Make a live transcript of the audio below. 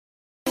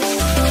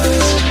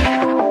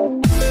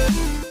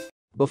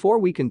Before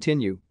we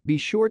continue, be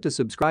sure to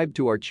subscribe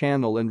to our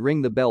channel and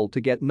ring the bell to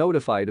get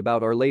notified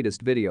about our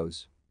latest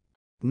videos.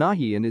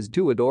 Nayeon is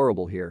too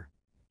adorable here.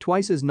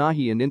 Twice as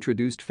Nayeon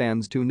introduced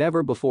fans to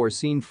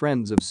never-before-seen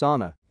friends of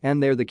Sana,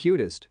 and they're the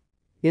cutest.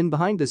 In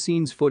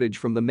behind-the-scenes footage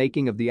from the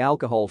making of the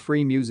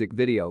alcohol-free music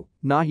video,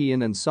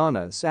 Nayeon and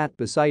Sana sat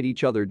beside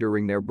each other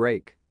during their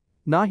break.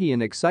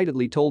 Nayeon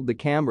excitedly told the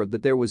camera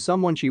that there was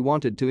someone she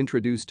wanted to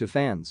introduce to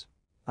fans.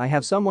 "I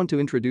have someone to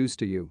introduce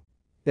to you.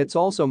 It's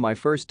also my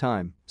first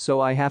time, so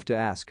I have to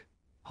ask."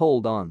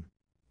 "Hold on."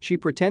 She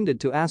pretended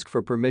to ask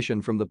for permission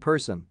from the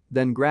person,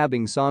 then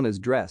grabbing Sana's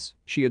dress,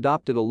 she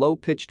adopted a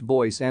low-pitched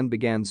voice and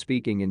began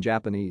speaking in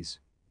Japanese.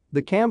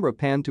 The camera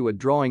panned to a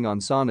drawing on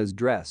Sana's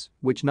dress,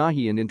 which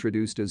Nayeon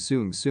introduced as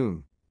Seung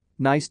Seung.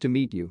 "Nice to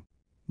meet you.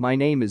 My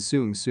name is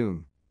Seung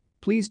Seung.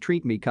 Please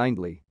treat me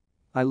kindly.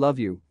 I love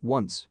you,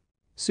 once."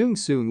 Seung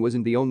Seung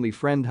wasn't the only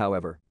friend,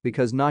 however,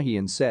 because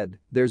Nayeon said,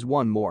 "There's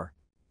one more."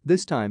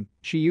 This time,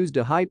 she used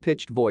a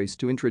high-pitched voice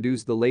to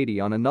introduce the lady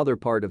on another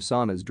part of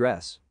Sana's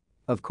dress.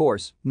 Of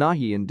course,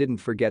 Nayeon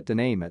didn't forget to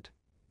name it.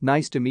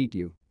 "Nice to meet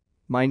you.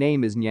 My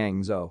name is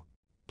Nyang Zo.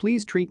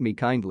 Please treat me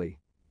kindly."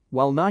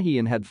 While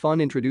Nayeon had fun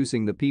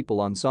introducing the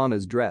people on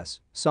Sana's dress,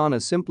 Sana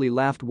simply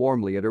laughed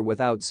warmly at her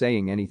without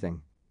saying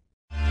anything.